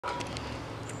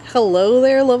Hello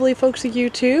there, lovely folks of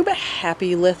YouTube.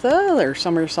 Happy Litha, or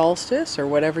summer solstice, or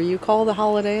whatever you call the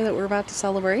holiday that we're about to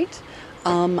celebrate.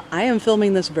 I am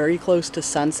filming this very close to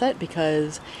sunset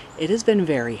because it has been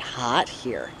very hot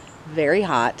here. Very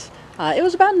hot. It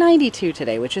was about 92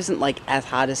 today, which isn't like as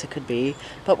hot as it could be,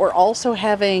 but we're also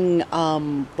having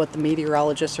what the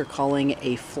meteorologists are calling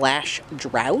a flash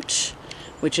drought,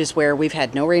 which is where we've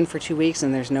had no rain for 2 weeks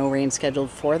and there's no rain scheduled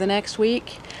for the next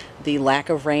week. The lack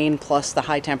of rain plus the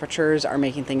high temperatures are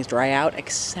making things dry out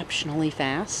exceptionally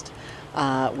fast,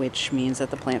 which means that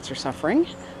the plants are suffering.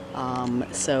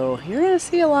 So you're going to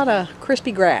see a lot of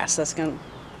crispy grass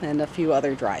and a few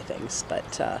other dry things.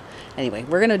 But anyway,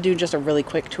 we're going to do just a really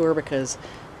quick tour because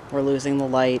we're losing the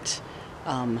light.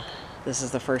 This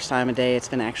is the first time of day it's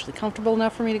been actually comfortable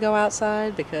enough for me to go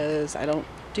outside because I don't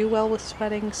do well with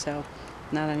sweating, so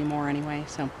not anymore anyway.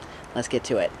 So let's get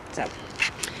to it. So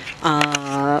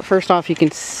first off, you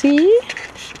can see,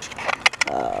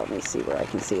 let me see where I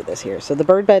can see this here. So the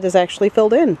bird bed is actually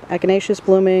filled in. Echinacea's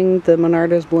blooming, the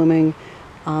monarda's blooming,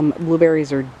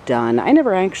 blueberries are done. I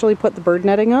never actually put the bird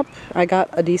netting up. I got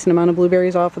a decent amount of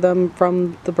blueberries off of them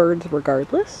from the birds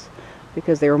regardless,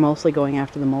 because they were mostly going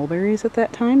after the mulberries at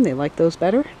that time. They like those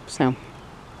better. So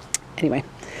anyway,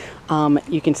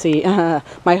 you can see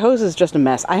my hose is just a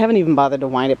mess. I haven't even bothered to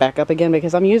wind it back up again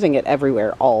because I'm using it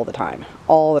everywhere all the time.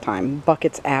 All the time.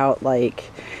 Buckets out,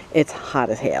 like it's hot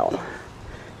as hell.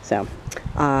 So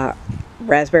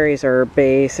raspberries are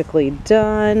basically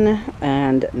done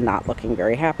and not looking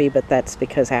very happy, but that's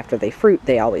because after they fruit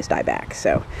they always die back.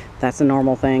 So that's a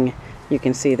normal thing. You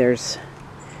can see there's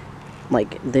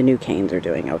like the new canes are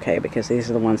doing okay because these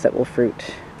are the ones that will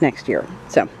fruit next year.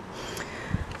 So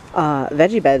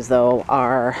veggie beds, though,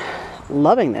 are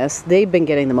loving this. They've been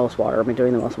getting the most water. I've been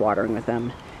doing the most watering with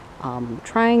them.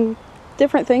 Trying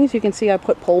different things. You can see I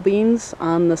put pole beans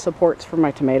on the supports for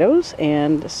my tomatoes,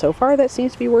 and so far that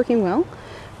seems to be working well.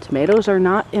 Tomatoes are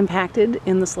not impacted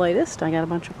in the slightest. I got a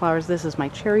bunch of flowers. This is my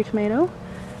cherry tomato,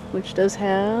 which does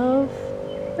have,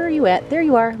 where are you at? There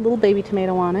you are, little baby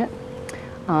tomato on it.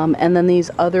 And then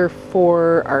these other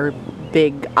four are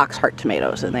big oxheart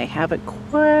tomatoes, and they haven't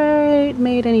quite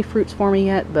made any fruits for me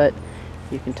yet, but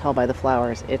you can tell by the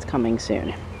flowers it's coming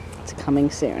soon. It's coming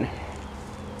soon.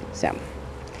 So,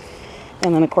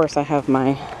 and then of course I have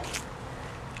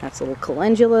that's a little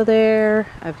calendula there.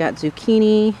 I've got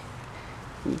zucchini.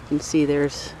 You can see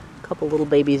there's a couple little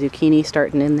baby zucchini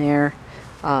starting in there.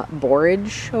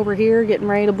 Borage over here getting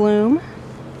ready to bloom.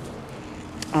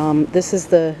 This is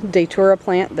the datura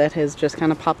plant that has just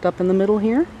kind of popped up in the middle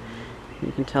here.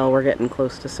 You can tell we're getting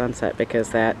close to sunset because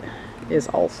that is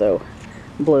also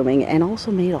blooming and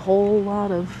also made a whole lot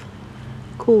of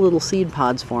cool little seed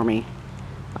pods for me.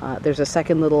 There's a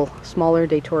second little smaller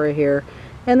datura here,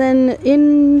 and then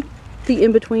in the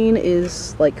in-between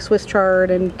is like Swiss chard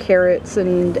and carrots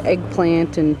and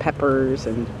eggplant and peppers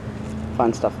and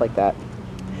fun stuff like that.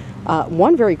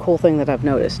 One very cool thing that I've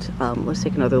noticed, let's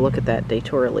take another look at that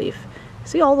datura leaf.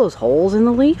 See all those holes in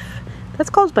the leaf? That's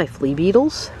caused by flea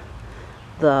beetles.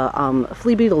 The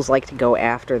flea beetles like to go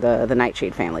after the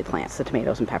nightshade family plants, the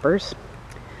tomatoes and peppers.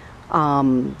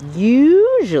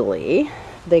 Usually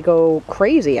they go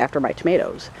crazy after my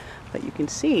tomatoes, but you can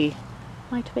see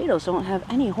my tomatoes don't have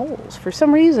any holes. For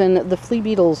some reason, the flea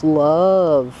beetles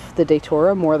love the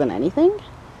datura more than anything.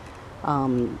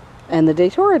 And the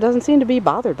datura doesn't seem to be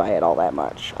bothered by it all that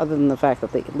much, other than the fact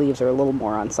that the leaves are a little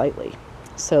more unsightly.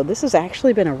 So this has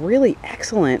actually been a really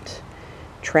excellent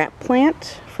trap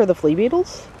plant for the flea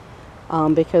beetles,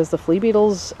 because the flea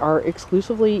beetles are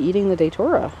exclusively eating the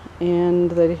datura, and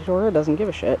the datura doesn't give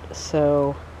a shit.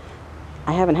 So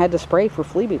I haven't had to spray for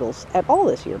flea beetles at all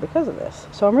this year because of this.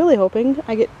 So I'm really hoping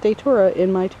I get datura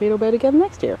in my tomato bed again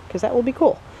next year, because that will be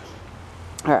cool.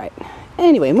 Alright,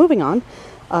 anyway, moving on.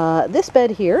 This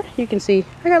bed here, you can see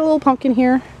I got a little pumpkin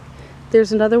here.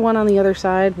 There's another one on the other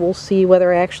side. We'll see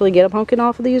whether I actually get a pumpkin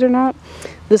off of these or not.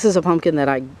 This is a pumpkin that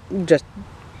I just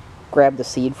grabbed the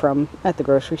seed from at the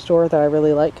grocery store that I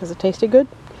really like because it tasted good.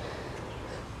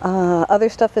 Other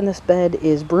stuff in this bed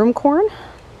is broomcorn,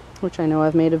 which I know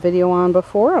I've made a video on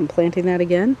before. I'm planting that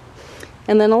again.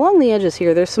 And then along the edges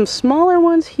here, there's some smaller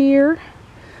ones here,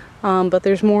 but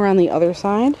there's more on the other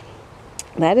side.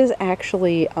 That is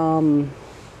actually,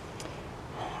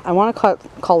 I want to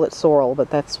call it sorrel, but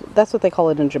that's what they call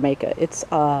it in Jamaica. It's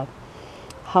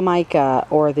Jamaica,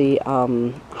 or the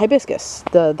hibiscus,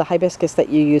 the hibiscus that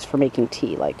you use for making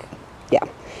tea. Like, yeah.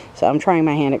 So I'm trying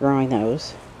my hand at growing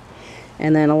those.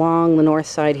 And then along the north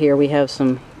side here, we have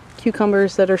some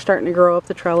cucumbers that are starting to grow up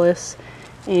the trellis,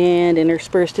 and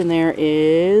interspersed in there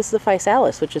is the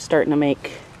physalis, which is starting to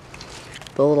make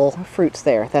the little fruits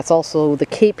there. That's also the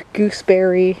Cape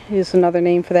gooseberry is another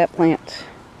name for that plant.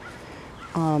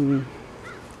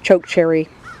 Choke cherry.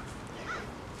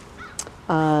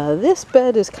 This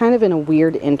bed is kind of in a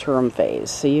weird interim phase.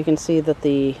 So you can see that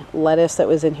the lettuce that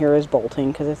was in here is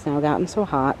bolting because it's now gotten so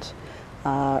hot.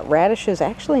 Radishes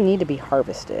actually need to be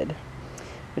harvested,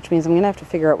 which means I'm going to have to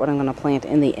figure out what I'm going to plant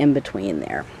in the in-between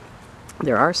there.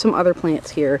 There are some other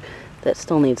plants here that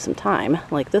still need some time,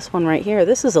 like this one right here.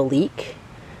 This is a leek,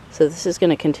 so this is going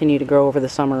to continue to grow over the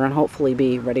summer and hopefully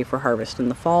be ready for harvest in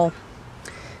the fall.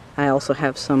 I also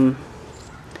have some,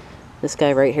 this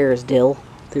guy right here is dill.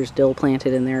 There's dill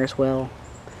planted in there as well.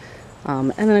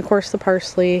 And then of course the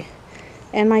parsley,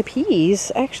 and my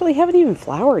peas actually haven't even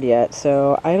flowered yet,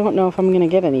 so I don't know if I'm going to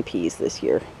get any peas this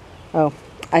year. Oh,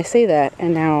 I say that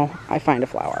and now I find a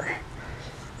flower.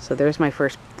 So there's my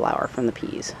first flower from the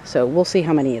peas. So we'll see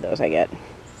how many of those I get.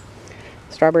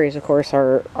 Strawberries, of course,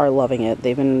 are loving it.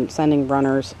 They've been sending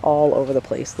runners all over the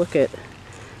place.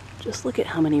 Just look at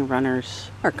how many runners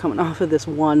are coming off of this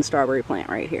one strawberry plant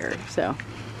right here. So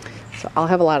I'll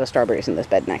have a lot of strawberries in this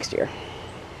bed next year.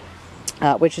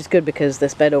 Which is good because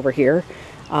this bed over here,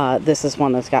 this is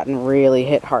one that's gotten really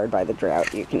hit hard by the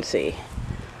drought, you can see.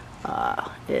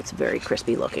 It's very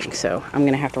crispy looking, so I'm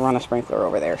going to have to run a sprinkler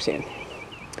over there soon.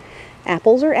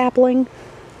 Apples are appling.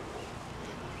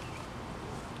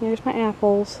 There's my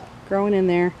apples growing in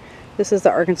there. This is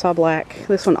the Arkansas Black.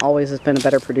 This one always has been a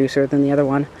better producer than the other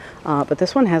one. But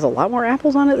this one has a lot more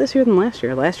apples on it this year than last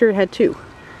year. Last year it had 2.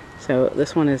 So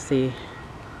this one is the,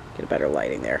 get a better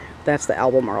lighting there. That's the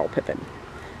Albemarle Pippin.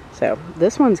 So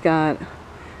this one's got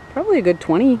probably a good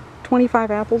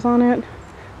 25 apples on it,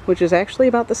 which is actually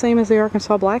about the same as the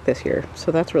Arkansas Black this year.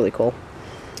 So that's really cool.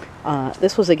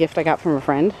 This was a gift I got from a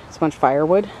friend. It's a bunch of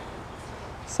firewood.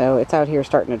 So it's out here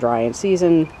starting to dry in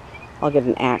season. I'll get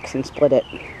an axe and split it.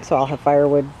 So I'll have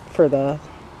firewood for the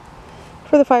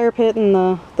fire pit and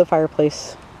the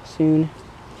fireplace soon.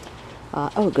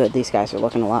 Oh good, these guys are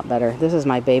looking a lot better. This is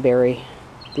my bayberry.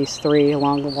 These 3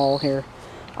 along the wall here.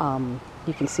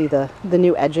 You can see the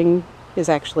new edging is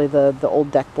actually the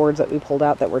old deck boards that we pulled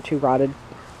out that were too rotted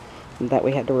that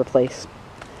we had to replace.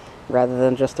 Rather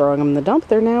than just throwing them in the dump,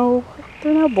 they're now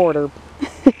border.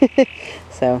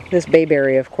 So this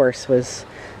bayberry, of course, was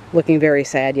looking very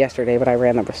sad yesterday, but I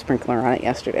ran up a sprinkler on it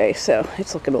yesterday, so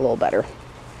it's looking a little better.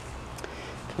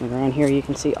 Coming around here, you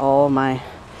can see all my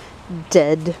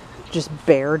dead, just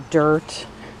bare dirt.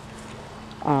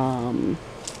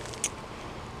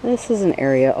 This is an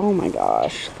area, oh my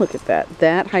gosh, look at that.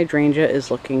 That hydrangea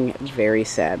is looking very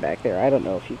sad back there. I don't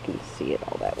know if you can see it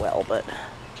all that well, but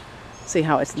see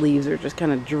how its leaves are just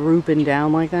kind of drooping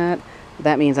down like that?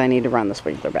 That means I need to run the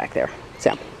sprinkler back there.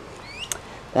 So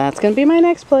that's going to be my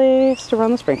next place to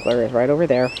run the sprinkler, is right over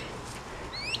there.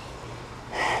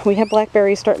 We have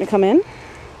blackberries starting to come in,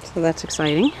 so that's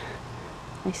exciting.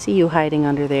 I see you hiding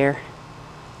under there.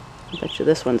 I bet you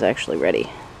this one's actually ready.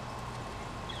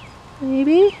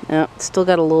 Maybe? No, it's still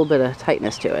got a little bit of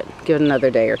tightness to it. Give it another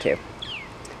day or 2.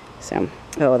 So,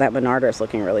 oh, that Monarda is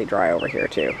looking really dry over here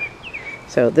too.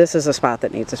 So this is a spot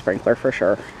that needs a sprinkler for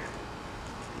sure.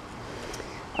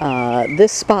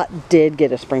 This spot did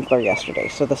get a sprinkler yesterday,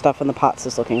 so the stuff in the pots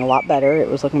is looking a lot better. It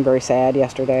was looking very sad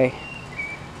yesterday.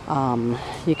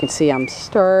 You can see I'm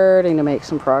starting to make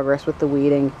some progress with the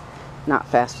weeding. Not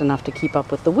fast enough to keep up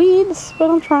with the weeds,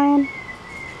 but I'm trying.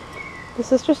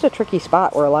 This is just a tricky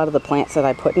spot where a lot of the plants that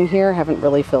I put in here haven't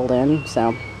really filled in,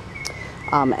 so.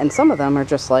 And some of them are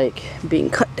just like being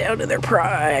cut down to their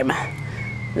prime.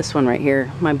 This one right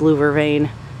here, my blue vervain.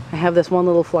 I have this one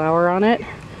little flower on it.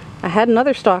 I had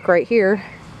another stalk right here.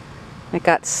 It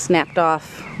got snapped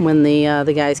off when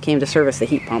the guys came to service the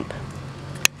heat pump.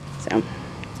 So,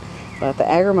 but the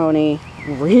agrimony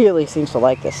really seems to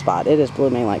like this spot. It is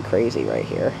blooming like crazy right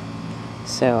here.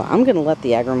 So I'm gonna let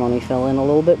the agrimony fill in a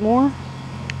little bit more.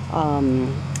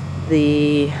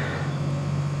 The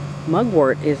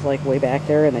mugwort is like way back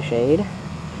there in the shade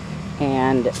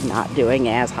and not doing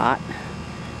as hot.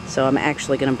 So I'm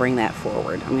actually going to bring that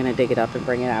forward. I'm going to dig it up and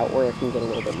bring it out where it can get a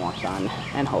little bit more sun,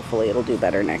 and hopefully it'll do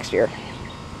better next year.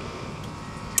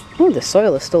 Oh, the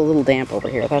soil is still a little damp over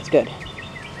here. That's good.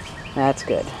 That's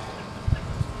good.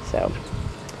 So,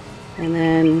 and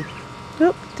then,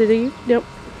 oh, nope.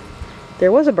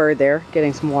 There was a bird there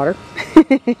getting some water.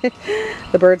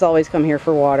 The birds always come here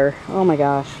for water. Oh my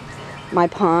gosh. My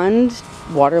pond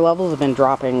water levels have been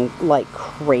dropping like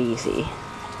crazy.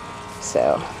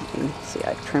 So, let's see,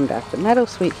 I've trimmed back the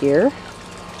meadowsweet here.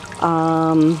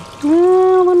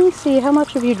 Well, let me see, how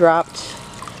much have you dropped?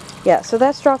 Yeah, so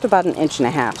that's dropped about 1.5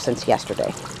 inches since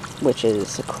yesterday, which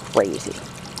is crazy.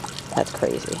 That's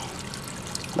crazy.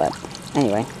 But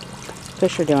anyway,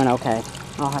 fish are doing okay.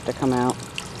 I'll have to come out.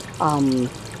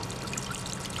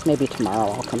 Maybe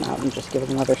tomorrow I'll come out and just give it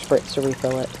another spritz to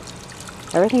refill it.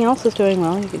 Everything else is doing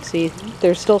well. You can see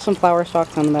there's still some flower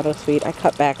stalks on the meadowsweet. I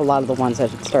cut back a lot of the ones that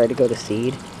had started to go to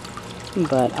seed,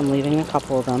 but I'm leaving a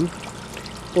couple of them.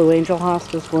 Blue angel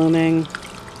hosta's blooming.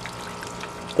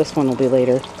 This one will be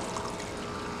later.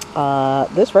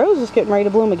 This rose is getting ready to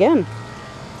bloom again.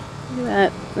 Look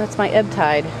at that. That's my ebb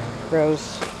tide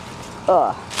rose.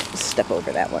 Ugh, step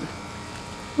over that one.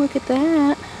 Look at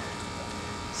that.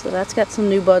 So that's got some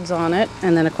new buds on it.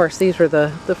 And then of course these were the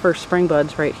first spring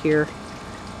buds right here,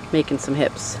 making some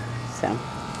hips. So,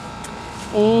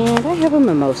 and I have a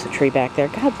mimosa tree back there.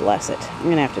 God bless it. I'm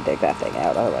gonna have to dig that thing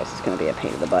out, otherwise it's gonna be a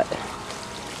pain in the butt.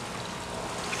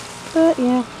 But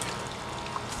yeah,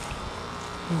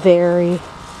 very,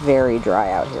 very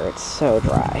dry out here. It's so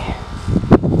dry.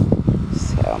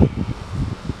 So,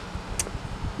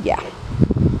 yeah.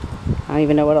 I don't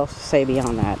even know what else to say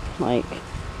beyond that. Like,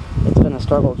 it's been a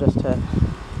struggle just to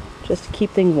keep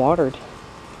things watered.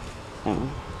 So,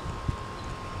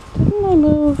 didn't I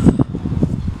move?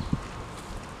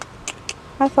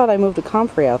 I thought I moved the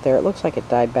comfrey out there. It looks like it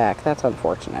died back. That's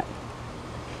unfortunate.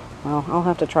 Well, I'll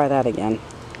have to try that again.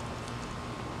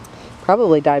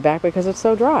 Probably died back because it's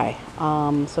so dry.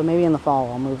 So maybe in the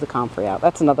fall I'll move the comfrey out.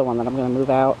 That's another one that I'm going to move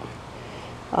out.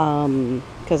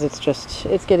 Because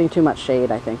it's getting too much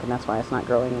shade, I think, and that's why it's not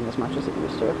growing in as much as it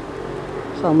used to.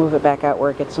 So I'll move it back out where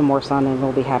it gets some more sun and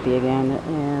we'll be happy again,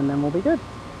 and then we'll be good.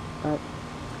 But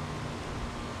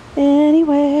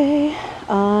anyway,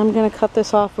 I'm going to cut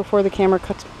this off before the camera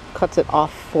cuts it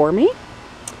off for me.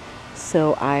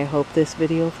 So I hope this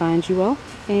video finds you well,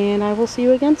 and I will see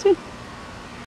you again soon.